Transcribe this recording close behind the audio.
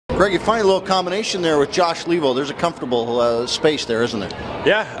Greg, you find a little combination there with Josh Levo. There's a comfortable space there, isn't there?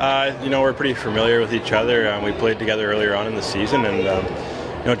 Yeah, we're pretty familiar with each other. We played together earlier on in the season,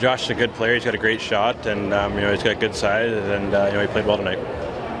 and Josh is a good player. He's got a great shot, and he's got good size, and he played well tonight.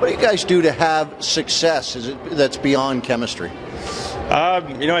 What do you guys do to have success? Is it that's beyond chemistry? I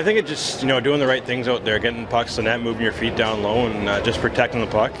think it's just doing the right things out there, getting pucks to net, moving your feet down low, and just protecting the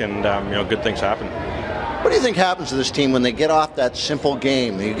puck, and good things happen. What do you think happens to this team when they get off that simple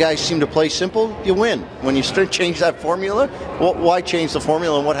game? You guys seem to play simple, you win. When you start change that formula, why change the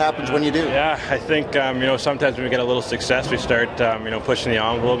formula, and what happens when you do? Yeah, I think sometimes when we get a little success, we start pushing the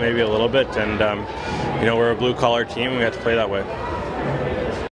envelope maybe a little bit, and we're a blue collar team, and we have to play that way.